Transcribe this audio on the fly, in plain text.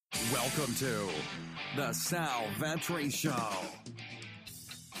Welcome to the Sal Vetri Show.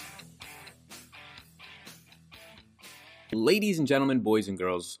 Ladies and gentlemen, boys and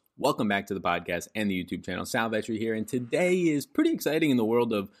girls, welcome back to the podcast and the YouTube channel. Sal Vetri here, and today is pretty exciting in the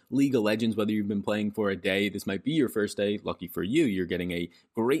world of League of Legends. Whether you've been playing for a day, this might be your first day. Lucky for you, you're getting a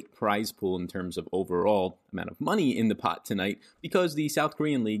great prize pool in terms of overall amount of money in the pot tonight because the South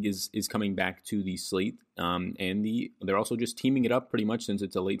Korean League is coming back to the slate, and they're also just teaming it up pretty much since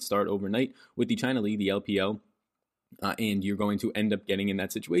it's a late start overnight with the China League, the LPL. And you're going to end up getting in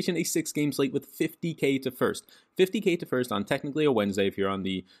that situation a 6-game slate with 50K to first. 50K to first on technically a Wednesday. If you're on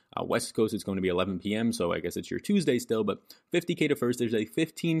the West Coast, it's going to be 11 p.m. So I guess it's your Tuesday still, but 50K to first. There's a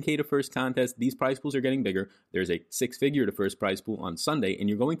 15K to first contest. These prize pools are getting bigger. There's a 6-figure to first prize pool on Sunday, and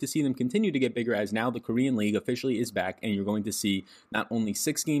you're going to see them continue to get bigger as now the Korean League officially is back, and you're going to see not only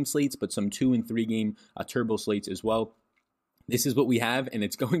 6-game slates, but some 2- and 3-game turbo slates as well. This is what we have, and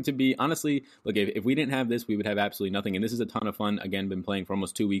it's going to be, honestly, look, if we didn't have this, we would have absolutely nothing, and this is a ton of fun. Again, been playing for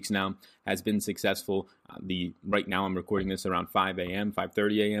almost 2 weeks now, has been successful. Right now, I'm recording this around 5 a.m.,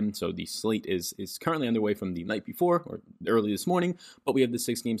 5:30 a.m., so the slate is currently underway from the night before, or early this morning, but we have the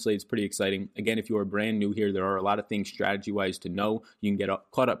 6-game slate. It's pretty exciting. Again, if you are brand new here, there are a lot of things strategy-wise to know. You can get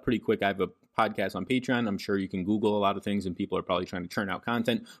caught up pretty quick. I have a podcast on Patreon. I'm sure you can Google a lot of things, and people are probably trying to churn out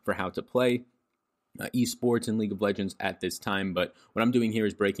content for how to play esports and League of Legends at this time, but what I'm doing here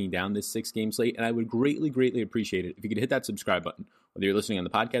is breaking down this 6-game slate, and I would greatly appreciate it if you could hit that subscribe button. Whether you're listening on the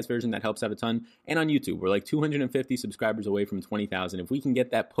podcast version, that helps out a ton, and on YouTube, we're like 250 subscribers away from 20,000. If we can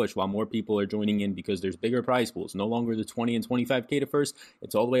get that push while more people are joining in because there's bigger prize pools, no longer the 20 and 25K to first,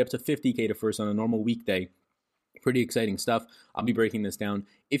 it's all the way up to 50K to first on a normal weekday. Pretty exciting stuff. I'll be breaking this down.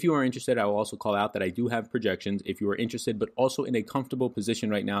 If you are interested, I will also call out that I do have projections. If you are interested, but also in a comfortable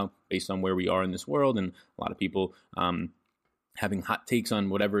position right now, based on where we are in this world, and a lot of people having hot takes on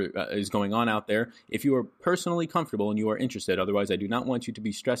whatever is going on out there. If you are personally comfortable and you are interested, otherwise I do not want you to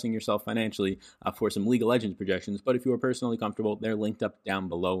be stressing yourself financially for some League of Legends projections, but if you are personally comfortable, they're linked up down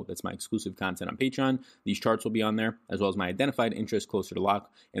below. That's my exclusive content on Patreon. These charts will be on there, as well as my identified interest closer to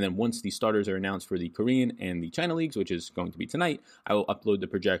lock, and then once the starters are announced for the Korean and the China Leagues, which is going to be tonight, I will upload the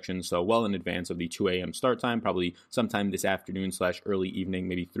projections, so well in advance of the 2 a.m. start time, probably sometime this afternoon / early evening,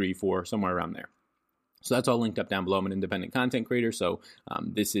 maybe 3, 4, somewhere around there. So that's all linked up down below. I'm an independent content creator, so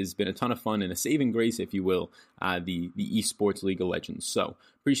this has been a ton of fun and a saving grace, if you will, the esports League of Legends. So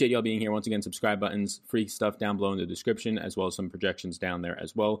appreciate y'all being here. Once again, subscribe buttons, free stuff down below in the description, as well as some projections down there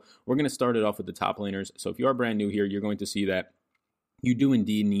as well. We're going to start it off with the top laners. So if you are brand new here, you're going to see that you do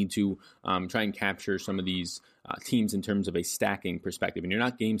indeed need to try and capture some of these teams in terms of a stacking perspective. And you're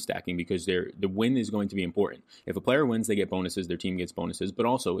not game stacking because the win is going to be important. If a player wins, they get bonuses, their team gets bonuses. But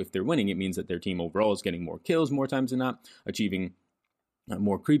also, if they're winning, it means that their team overall is getting more kills more times than not, achieving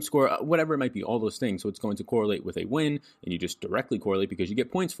more creep score, whatever it might be, all those things. So it's going to correlate with a win, and you just directly correlate because you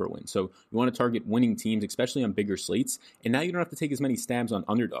get points for a win. So you want to target winning teams, especially on bigger slates. And now you don't have to take as many stabs on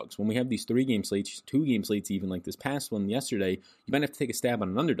underdogs. When we have these 3-game slates, 2-game slates, even like this past one yesterday, you might have to take a stab on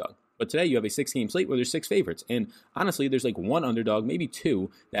an underdog. But today you have a 6-game slate where there's 6 favorites. And honestly, there's like one underdog, maybe 2,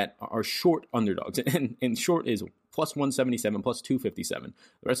 that are short underdogs. And short is plus 177, plus 257.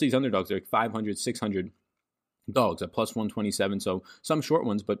 The rest of these underdogs are like 500, 600 dogs at plus 127, so some short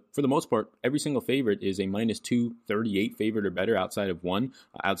ones, but for the most part, every single favorite is a minus 238 favorite or better outside of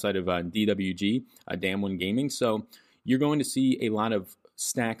DWG, Damwon Gaming. So you're going to see a lot of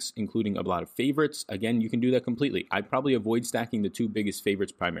stacks, including a lot of favorites. Again, you can do that completely. I'd probably avoid stacking the 2 biggest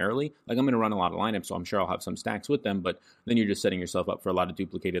favorites primarily. Like, I'm going to run a lot of lineups, so I'm sure I'll have some stacks with them, but then you're just setting yourself up for a lot of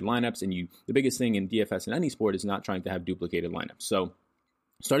duplicated lineups, and the biggest thing in DFS in any sport is not trying to have duplicated lineups. So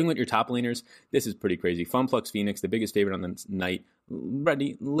starting with your top laners, this is pretty crazy. Funplux Phoenix, the biggest favorite on the night.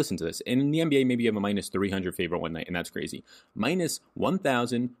 Ready? Listen to this. In the NBA, maybe you have a minus 300 favorite one night, and that's crazy. Minus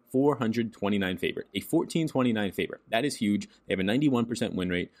 1,429 favorite. A 1429 favorite. That is huge. They have a 91% win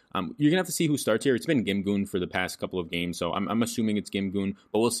rate. You're going to have to see who starts here. It's been Gimgoon for the past couple of games, so I'm assuming it's Gimgoon,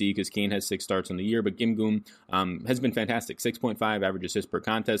 but we'll see because Kane has 6 starts on the year, but Gimgoon has been fantastic. 6.5 average assists per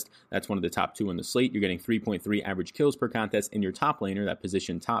contest. That's one of the top 2 on the slate. You're getting 3.3 average kills per contest, and your top laner, that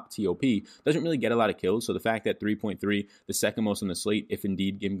position top TOP, doesn't really get a lot of kills, so the fact that 3.3, the second most on the slate, if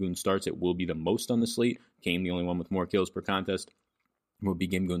indeed Gimgoon starts, it will be the most on the slate. Kane, the only one with more kills per contest, would be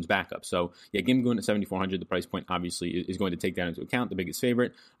Gimgoon's backup. So yeah, Gimgoon at 7,400, the price point obviously is going to take that into account, the biggest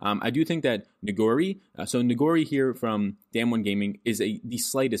favorite. I do think that Nagori, so Nagori here from Damwon Gaming is the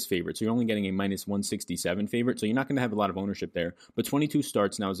slightest favorite. So you're only getting a minus 167 favorite. So you're not going to have a lot of ownership there. But 22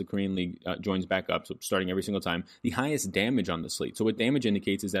 starts now as the Korean League joins back up. So starting every single time, the highest damage on the slate. So what damage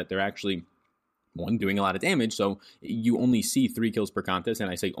indicates is that they're actually one, doing a lot of damage, so you only see 3 kills per contest, and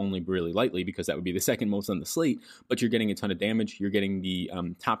I say only really lightly because that would be the second most on the slate, but you're getting a ton of damage. You're getting the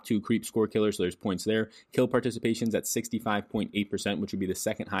top 2 creep score killers, so there's points there. Kill participation's at 65.8%, which would be the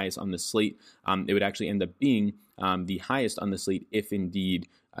second highest on the slate. It would actually end up being the highest on the slate if indeed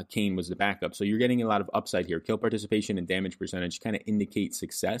Kane was the backup. So you're getting a lot of upside here. Kill participation and damage percentage kind of indicate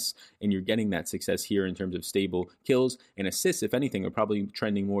success, and you're getting that success here in terms of stable kills, and assists, if anything, are probably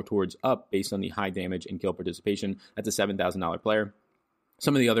trending more towards up based on the high damage and kill participation. That's a $7,000 player.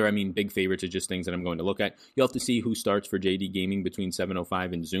 Some of the other, big favorites are just things that I'm going to look at. You'll have to see who starts for JD Gaming between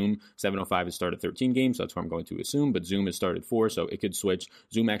 705 and Zoom. 705 has started 13 games, so that's what I'm going to assume, but Zoom has started 4, so it could switch.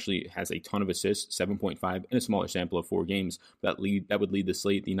 Zoom actually has a ton of assists, 7.5, in a smaller sample of 4 games. That would lead the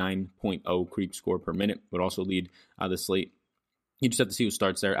slate. The 9.0 creep score per minute would also lead the slate. You just have to see who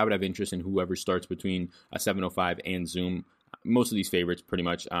starts there. I would have interest in whoever starts between 705 and Zoom. Most of these favorites, pretty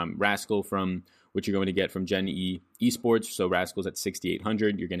much. Rascal from what you're going to get from Gen E Esports. So Rascal's at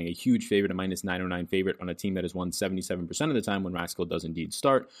 6,800. You're getting a huge favorite, a minus 909 favorite on a team that has won 77% of the time when Rascal does indeed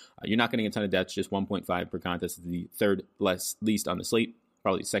start. You're not getting a ton of deaths, just 1.5 per contest. Is the third least on the slate.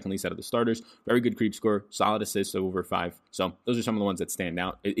 Probably second least out of the starters. Very good creep score, solid assists over 5. So those are some of the ones that stand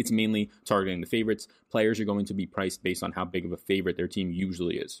out. It's mainly targeting the favorites. Players are going to be priced based on how big of a favorite their team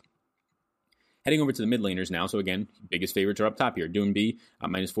usually is. Heading over to the mid laners now. So again, biggest favorites are up top here. Doom B,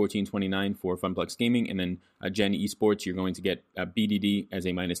 minus 1429 for Funplex Gaming. And then Gen Esports, you're going to get BDD as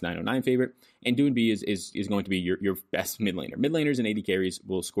a minus 909 favorite. And Doom B is going to be your best mid laner. Mid laners and AD carries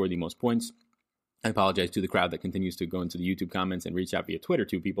will score the most points. I apologize to the crowd that continues to go into the YouTube comments and reach out via Twitter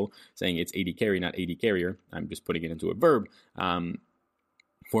to people saying it's AD carry, not AD carrier. I'm just putting it into a verb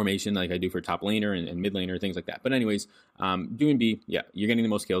formation like I do for top laner and mid laner, things like that. But anyways, doing B, yeah, you're getting the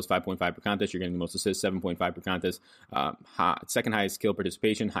most kills, 5.5 per contest. You're getting the most assists, 7.5 per contest. Second highest kill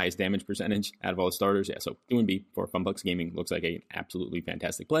participation, highest damage percentage out of all the starters. Yeah, so doing B for Funplex Gaming looks like an absolutely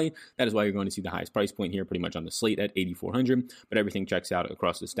fantastic play. That is why you're going to see the highest price point here, pretty much on the slate at 8,400. But everything checks out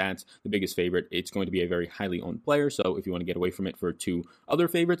across the stats. The biggest favorite, it's going to be a very highly owned player. So if you want to get away from it for 2 other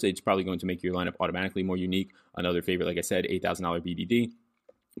favorites, it's probably going to make your lineup automatically more unique. Another favorite, like I said, $8,000 BDD.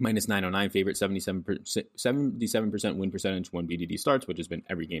 Minus 909 favorite, 77% win percentage when BDD starts, which has been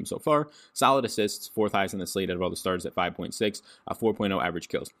every game so far. Solid assists, 4th highest on the slate out of all the starters at 5.6, 4.0 average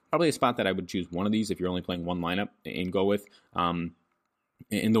kills. Probably a spot that I would choose one of these if you're only playing one lineup and go with. And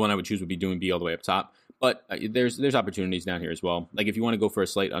the one I would choose would be doing B all the way up top. But there's opportunities down here as well. Like if you want to go for a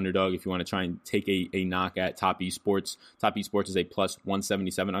slight underdog, if you want to try and take a knock at Top Esports. Top Esports is a plus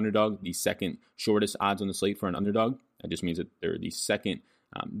 177 underdog, the second shortest odds on the slate for an underdog. That just means that they're the second.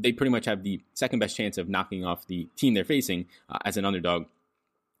 They pretty much have the second best chance of knocking off the team they're facing as an underdog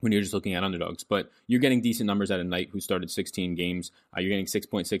when you're just looking at underdogs. But you're getting decent numbers out of Knight, who started 16 games. You're getting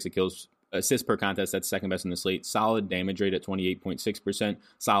 6.6 kills, assists per contest. That's second best on the slate. Solid damage rate at 28.6%.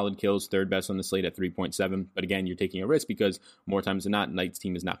 Solid kills, third best on the slate at 3.7. But again, you're taking a risk because more times than not, Knight's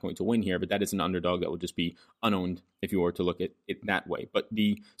team is not going to win here. But that is an underdog that will just be unowned if you were to look at it that way. But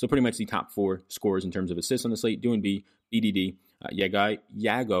so pretty much the top 4 scores in terms of assists on the slate: doing B, BDD,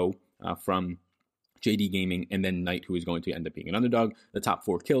 Yago from JD Gaming, and then Knight, who is going to end up being an underdog. The top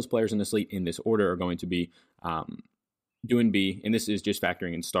 4 kills players in the slate in this order are going to be doing B, and this is just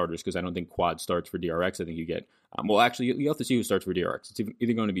factoring in starters because I don't think quad starts for DRX. I think you get, you have to see who starts for DRX. It's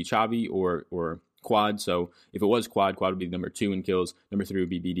either going to be Chavi or quad. So if it was quad would be number 2 in kills, number 3 would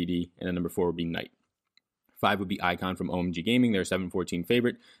be BDD, and then number 4 would be Knight. 5 would be Icon from OMG Gaming. They're a 714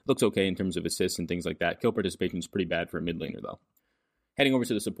 favorite. Looks okay in terms of assists and things like that. Kill participation is pretty bad for a mid laner, though. Heading over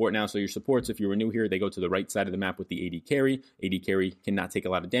to the support now. So your supports, if you were new here, they go to the right side of the map with the AD carry. AD carry cannot take a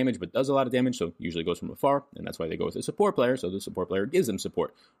lot of damage, but does a lot of damage, so usually goes from afar, and that's why they go with a support player, so the support player gives them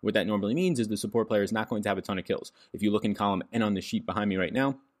support. What that normally means is the support player is not going to have a ton of kills. If you look in column N on the sheet behind me right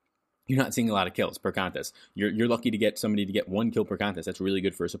now, you're not seeing a lot of kills per contest. You're lucky to get somebody to get 1 kill per contest. That's really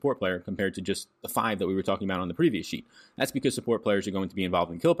good for a support player compared to just the 5 that we were talking about on the previous sheet. That's because support players are going to be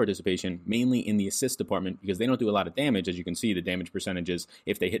involved in kill participation, mainly in the assist department, because they don't do a lot of damage. As you can see, the damage percentages,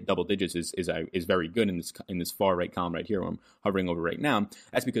 if they hit double digits, is very good in this far right column right here where I'm hovering over right now.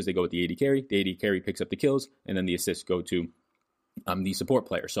 That's because they go with the AD carry. The AD carry picks up the kills, and then the assists go to the support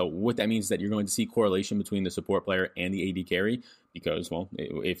player. So what that means is that you're going to see correlation between the support player and the AD carry because, well,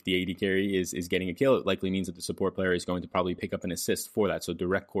 if the AD carry is getting a kill, it likely means that the support player is going to probably pick up an assist for that. So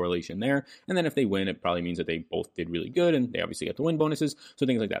direct correlation there. And then if they win, it probably means that they both did really good and they obviously get the win bonuses. So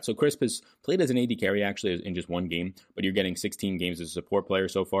things like that. So Crisp has played as an AD carry actually in just 1 game, but you're getting 16 games as a support player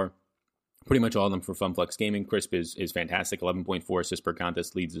so far. Pretty much all of them for FunFlex Gaming. Crisp is fantastic. 11.4 assists per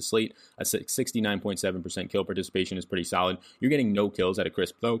contest leads the slate. A 69.7% kill participation is pretty solid. You're getting no kills at a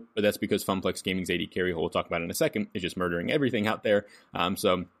Crisp, though, but that's because FunFlex Gaming's AD carry, who we'll talk about in a second, is just murdering everything out there.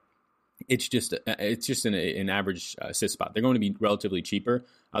 So it's just an average assist spot. They're going to be relatively cheaper,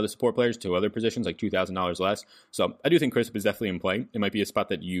 the support players, to other positions, like $2,000 less. So I do think Crisp is definitely in play. It might be a spot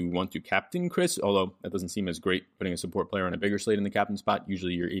that you want to captain Crisp, although that doesn't seem as great putting a support player on a bigger slate in the captain spot.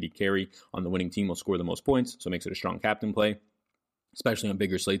 Usually your AD carry on the winning team will score the most points, so it makes it a strong captain play, especially on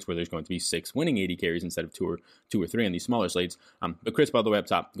bigger slates where there's going to be 6 winning AD carries instead of two or three on these smaller slates. But Crisp all the way up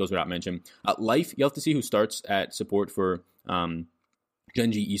top goes without mention. Life, you'll have to see who starts at support for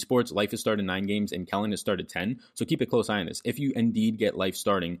Gen.G Esports. Life has started 9 games and Kellen has started 10. So keep a close eye on this. If you indeed get Life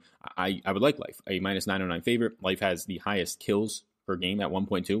starting, I would like Life. A minus 909 favorite. Life has the highest kills per game at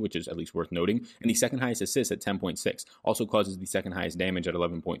 1.2, which is at least worth noting, and the second highest assists at 10.6. Also causes the second highest damage at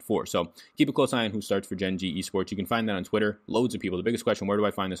 11.4. So keep a close eye on who starts for Gen.G Esports. You can find that on Twitter. Loads of people. The biggest question, where do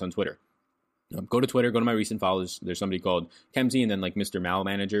I find this on Twitter? Go to Twitter, go to my recent follows. There's somebody called Kemsey and then like Mr. Mal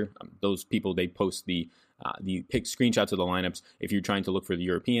Manager. Those people, they post the pick screenshots of the lineups. If you're trying to look for the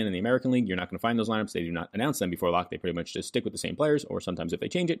European and the American League, you're not going to find those lineups. They do not announce them before lock. They pretty much just stick with the same players, or sometimes if they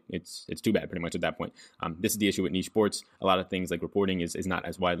change it, it's too bad pretty much at that point. This is the issue with niche sports. A lot of things like reporting is not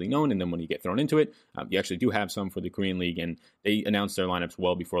as widely known, and then when you get thrown into it, you actually do have some for the Korean League, and they announce their lineups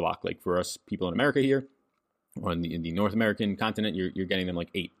well before lock. Like for us people in America here, or in the North American continent, you're getting them like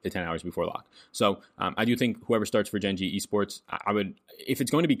 8 to 10 hours before lock. So I do think whoever starts for Gen.G Esports, I would, if it's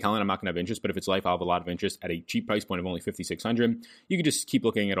going to be Kellen, I'm not going to have interest, but if it's Life, I'll have a lot of interest at a cheap price point of only $5,600. You can just keep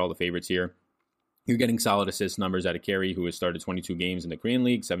looking at all the favorites here. You're getting solid assist numbers out of Carey, who has started 22 games in the Korean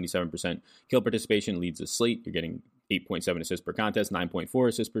League, 77% kill participation, leads the slate. You're getting 8.7 assists per contest, 9.4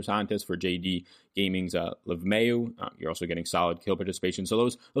 assists per contest for JD Gaming's Livmeu. You're also getting solid kill participation. So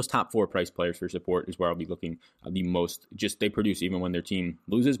those top 4 price players for support is where I'll be looking the most. Just they produce even when their team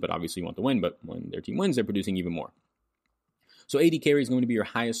loses, but obviously you want to win. But when their team wins, they're producing even more. So AD carry is going to be your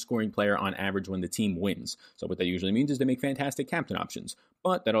highest scoring player on average when the team wins. So what that usually means is they make fantastic captain options.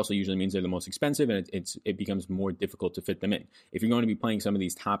 But that also usually means they're the most expensive, and it becomes more difficult to fit them in. If you're going to be playing some of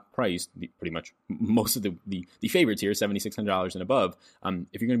these top priced, pretty much most of the favorites here, $7,600 and above,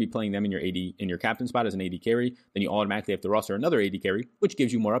 if you're going to be playing them in your captain spot as an AD carry, then you automatically have to roster another AD carry, which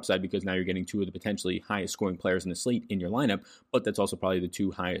gives you more upside because now you're getting 2 of the potentially highest scoring players in the slate in your lineup. But that's also probably the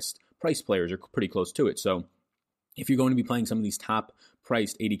 2 highest priced players, are pretty close to it. So if you're going to be playing some of these top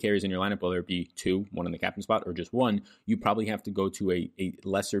priced AD carries in your lineup, whether it be 2, 1 in the captain spot, or just 1, you probably have to go to a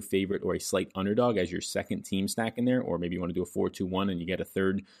lesser favorite or a slight underdog as your second team stack in there, or maybe you want to do a 4-2-1 and you get a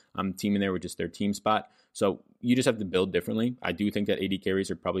third team in there with just their team spot. So you just have to build differently. I do think that AD carries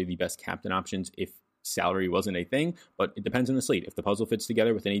are probably the best captain options if salary wasn't a thing, but it depends on the slate. If the puzzle fits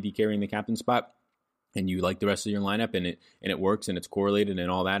together with an AD carry in the captain spot, and you like the rest of your lineup, and it works, and it's correlated and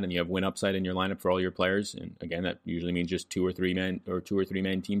all that, and you have win upside in your lineup for all your players, and again, that usually means just 2 or 3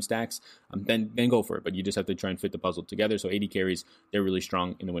 man team stacks, then go for it. But you just have to try and fit the puzzle together. So AD carries, they're really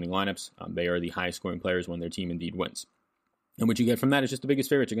strong in the winning lineups. They are the highest scoring players when their team indeed wins. And what you get from that is just the biggest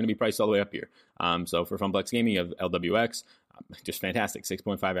favorites are going to be priced all the way up here. So for FunFlex Gaming, you have LWX, just fantastic.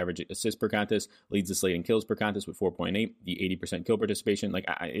 6.5 average assists per contest, leads the slate in kills per contest with 4.8, the 80% kill participation. Like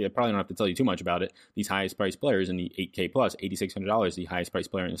I probably don't have to tell you too much about it. These highest priced players in the 8K plus, $8,600, the highest priced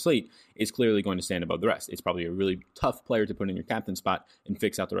player in the slate, is clearly going to stand above the rest. It's probably a really tough player to put in your captain spot and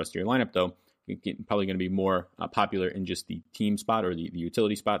fix out the rest of your lineup, though. Probably going to be more popular in just the team spot or the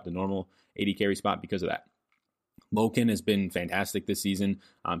utility spot, the normal AD carry spot because of that. Loken has been fantastic this season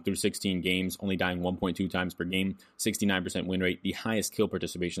through 16 games, only dying 1.2 times per game, 69% win rate. The highest kill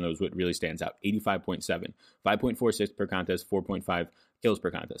participation, though, is what really stands out, 85.7, 5.4 assists per contest, 4.5 kills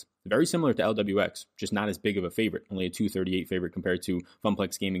per contest. Very similar to LWX, just not as big of a favorite, only a 238 favorite compared to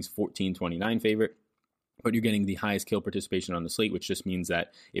FunPlex Gaming's 1429 favorite. But you're getting the highest kill participation on the slate, which just means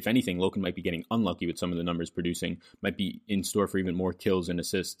that, if anything, Loken might be getting unlucky with some of the numbers producing, might be in store for even more kills and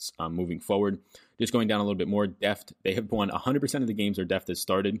assists moving forward. Just going down a little bit more, Deft, they have won 100% of the games where Deft has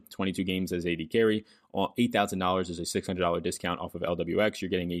started, 22 games as AD carry, $8,000 is a $600 discount off of LWX. You're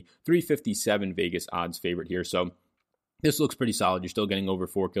getting a 357 Vegas odds favorite here, so this looks pretty solid. You're still getting over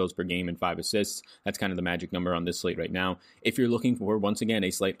 4 kills per game and 5 assists. That's kind of the magic number on this slate right now. If you're looking for, once again, a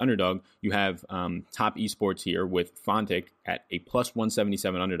slight underdog, you have Top Esports here with Fontic at a plus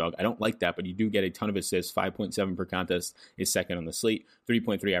 177 underdog. I don't like that, but you do get a ton of assists. 5.7 per contest is second on the slate.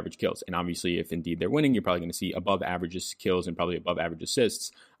 3.3 average kills. And obviously, if indeed they're winning, you're probably going to see above average kills and probably above average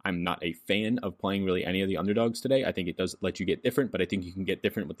assists. I'm not a fan of playing really any of the underdogs today. I think it does let you get different, but I think you can get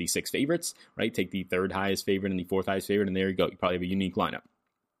different with the 6 favorites, right? Take the 3rd highest favorite and the 4th highest favorite, and there you go. You probably have a unique lineup.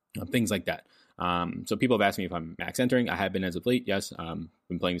 things like that. So people have asked me if I'm max entering. I have been as of late. Yes.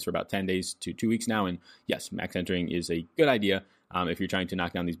 Been playing this for about 10 days to 2 weeks now. And yes, max entering is a good idea if you're trying to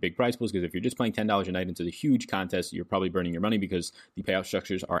knock down these big prize pools, because if you're just playing $10 a night into the huge contest, you're probably burning your money because the payout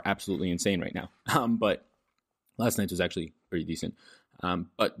structures are absolutely insane right now. But last night was actually pretty decent.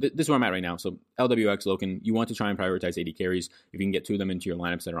 But this is where I'm at right now. So LWX, Loken, you want to try and prioritize 80 carries. If you can get 2 of them into your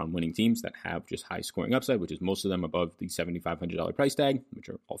lineups that are on winning teams that have just high scoring upside, which is most of them above the $7,500 price tag, which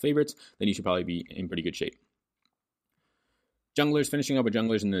are all favorites, then you should probably be in pretty good shape. Junglers, finishing up with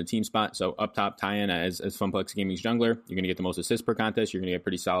junglers in the team spot. So up top, Tyan as Funplex Gaming's jungler. You're going to get the most assists per contest. You're going to get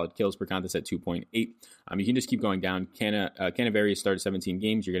pretty solid kills per contest at 2.8. You can just keep going down. Canavarius started 17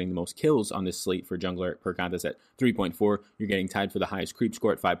 games. You're getting the most kills on this slate for jungler per contest at 3.4. You're getting tied for the highest creep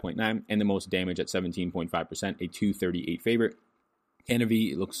score at 5.9 and the most damage at 17.5%, a 238 favorite.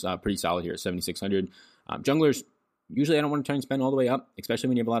 Canavi looks pretty solid here at 7,600. Junglers, usually I don't want to try and spend all the way up, especially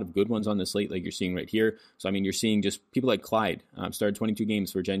when you have a lot of good ones on the slate like you're seeing right here. So, I mean, you're seeing just people like Clyde, started 22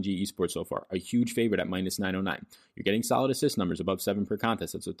 games for Gen G Esports so far, a huge favorite at minus 909. You're getting solid assist numbers above 7 per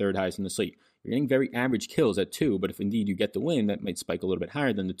contest. That's the third highest in the slate. You're getting very average kills at 2, but if indeed you get the win, that might spike a little bit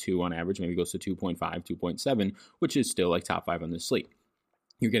higher than the 2 on average, maybe goes to 2.5, 2.7, which is still like top 5 on this slate.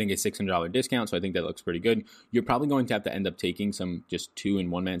 You're getting a $600 discount, so I think that looks pretty good. You're probably going to have to end up taking some just 2 and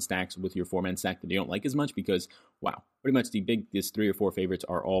 1-man stacks with your 4-man stack that you don't like as much because, wow, pretty much these 3 or 4 favorites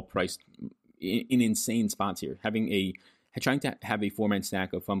are all priced in insane spots here. Trying to have a 4-man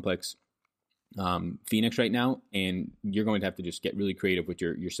stack of Funplex Phoenix right now, and you're going to have to just get really creative with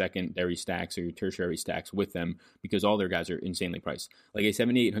your secondary stacks or your tertiary stacks with them because all their guys are insanely priced. Like a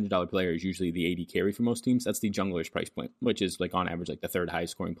 $7,800 player is usually the AD carry for most teams. That's the jungler's price point, which is like on average like the third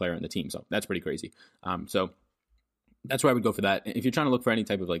highest scoring player on the team. So that's pretty crazy. So that's where I would go for that. If you're trying to look for any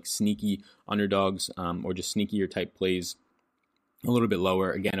type of like sneaky underdogs or just sneakier type plays, a little bit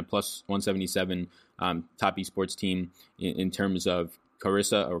lower, again, a plus 177 top esports team in terms of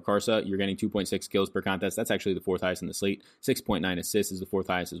Karsa, you're getting 2.6 kills per contest. That's actually the 4th highest in the slate. 6.9 assists is the 4th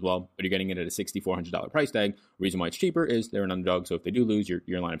highest as well, but you're getting it at a $6,400 price tag. Reason why it's cheaper is they're an underdog, so if they do lose, your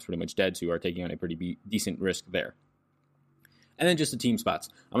lineup's pretty much dead, so you are taking on a pretty decent risk there. And then just the team spots.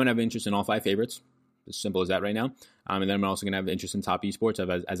 I'm going to have interest in all 5 favorites. As simple as that right now. And then I'm also going to have interest in top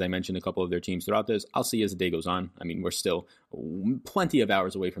esports. As I mentioned, a couple of their teams throughout this. I'll see as the day goes on. I mean, we're still plenty of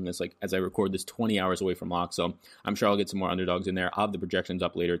hours away from this. Like as I record this, 20 hours away from lock. So I'm sure I'll get some more underdogs in there. I'll have the projections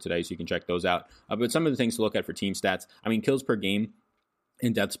up later today, so you can check those out. But some of the things to look at for team stats. I mean, kills per game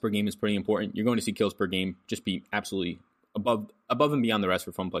and deaths per game is pretty important. You're going to see kills per game just be absolutely above and beyond the rest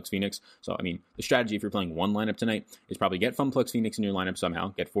for Funplex Phoenix. So, I mean, the strategy if you're playing one lineup tonight is probably get Funplex Phoenix in your lineup somehow,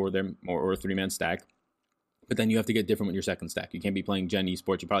 get 4 of them or a 3-man stack. But then you have to get different with your second stack. You can't be playing Gen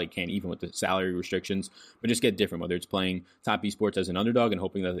Esports. You probably can't even with the salary restrictions, but just get different. Whether it's playing top esports as an underdog and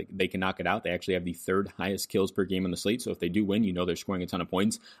hoping that they can knock it out. They actually have the 3rd highest kills per game on the slate. So if they do win, you know they're scoring a ton of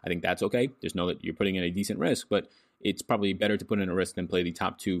points. I think that's okay. Just know that you're putting in a decent risk, but it's probably better to put in a risk than play the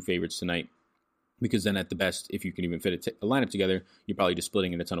top 2 favorites tonight. Because then at the best, if you can even fit a lineup together, you're probably just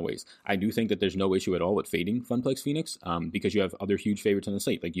splitting in a ton of ways. I do think that there's no issue at all with fading Funplex Phoenix because you have other huge favorites on the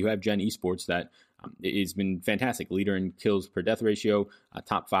slate. Like you have Gen Esports that has been fantastic. Leader in kills per death ratio,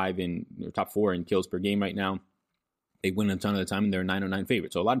 top 4 in kills per game right now. They win a ton of the time and they're a 909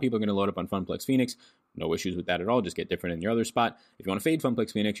 favorite. So a lot of people are going to load up on Funplex Phoenix. No issues with that at all. Just get different in your other spot. If you want to fade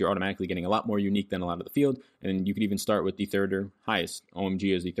Funplex Phoenix, you're automatically getting a lot more unique than a lot of the field. And you could even start with the 3rd or highest.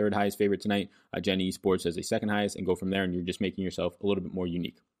 OMG is the 3rd highest favorite tonight. Gen Esports as a 2nd highest, and go from there. And you're just making yourself a little bit more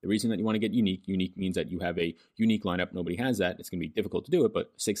unique. The reason that you want to get unique means that you have a unique lineup. Nobody has that. It's going to be difficult to do it,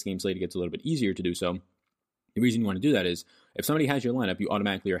 but 6 games later, it gets a little bit easier to do so. The reason you want to do that is if somebody has your lineup, you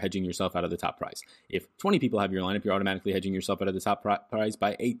automatically are hedging yourself out of the top prize. If 20 people have your lineup, you're automatically hedging yourself out of the top prize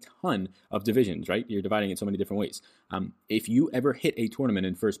by a ton of divisions, right? You're dividing it so many different ways. If you ever hit a tournament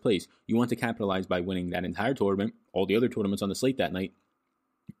in first place, you want to capitalize by winning that entire tournament, all the other tournaments on the slate that night,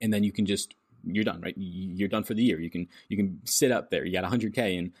 and then you're done, right? You're done for the year. You can sit up there. You got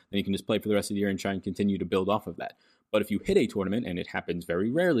 100K, and then you can just play for the rest of the year and try and continue to build off of that. But if you hit a tournament, and it happens very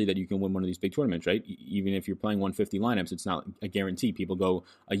rarely that you can win one of these big tournaments, right? Even if you're playing 150 lineups, it's not a guarantee. People go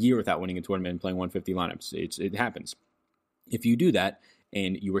a year without winning a tournament and playing 150 lineups. It happens. If you do that,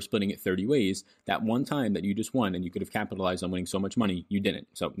 and you were splitting it 30 ways, that one time that you just won and you could have capitalized on winning so much money, you didn't.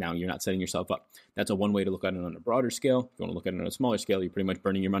 So now you're not setting yourself up. That's a one way to look at it on a broader scale. If you want to look at it on a smaller scale, you're pretty much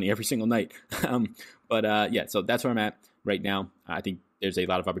burning your money every single night. So that's where I'm at right now. I think there's a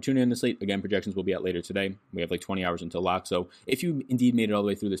lot of opportunity in the slate. Again, projections will be out later today. We have like 20 hours until lock. So if you indeed made it all the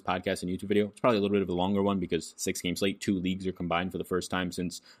way through this podcast and YouTube video, it's probably a little bit of a longer one because 6 game slate, 2 leagues are combined for the first time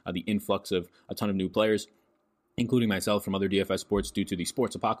since the influx of a ton of new players. including myself, from other DFS sports due to the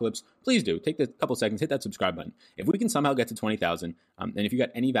sports apocalypse, please do take a couple seconds, hit that subscribe button. If we can somehow get to 20,000, and if you got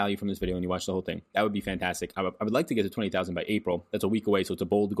any value from this video and you watch the whole thing, that would be fantastic. I would like to get to 20,000 by April. That's a week away, so it's a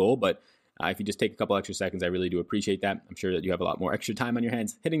bold goal, but if you just take a couple extra seconds, I really do appreciate that. I'm sure that you have a lot more extra time on your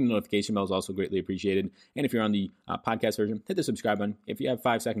hands. Hitting the notification bell is also greatly appreciated. And if you're on the podcast version, hit the subscribe button. If you have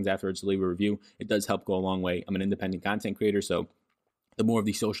 5 seconds afterwards to leave a review, it does help go a long way. I'm an independent content creator, so the more of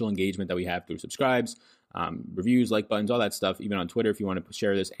the social engagement that we have through subscribes, reviews, like buttons, all that stuff, even on Twitter, if you want to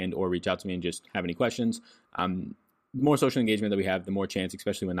share this and or reach out to me and just have any questions, the more social engagement that we have, the more chance,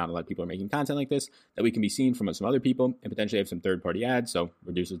 especially when not a lot of people are making content like this, that we can be seen from some other people and potentially have some third-party ads, so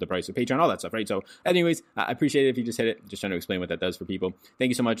reduces the price of Patreon, all that stuff, right? So anyways, I appreciate it if you just hit it. Just trying to explain what that does for people. Thank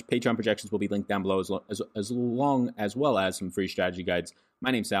you so much. Patreon projections will be linked down below as well as some free strategy guides.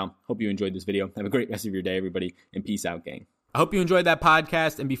 My name's Sal. Hope you enjoyed this video. Have a great rest of your day, everybody, and peace out, gang. I hope you enjoyed that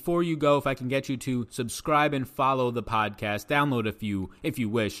podcast, and before you go, if I can get you to subscribe and follow the podcast, download a few if you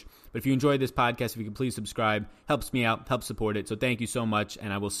wish, but if you enjoyed this podcast, if you could please subscribe, helps me out, helps support it, so thank you so much,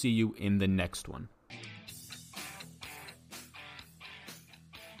 and I will see you in the next one.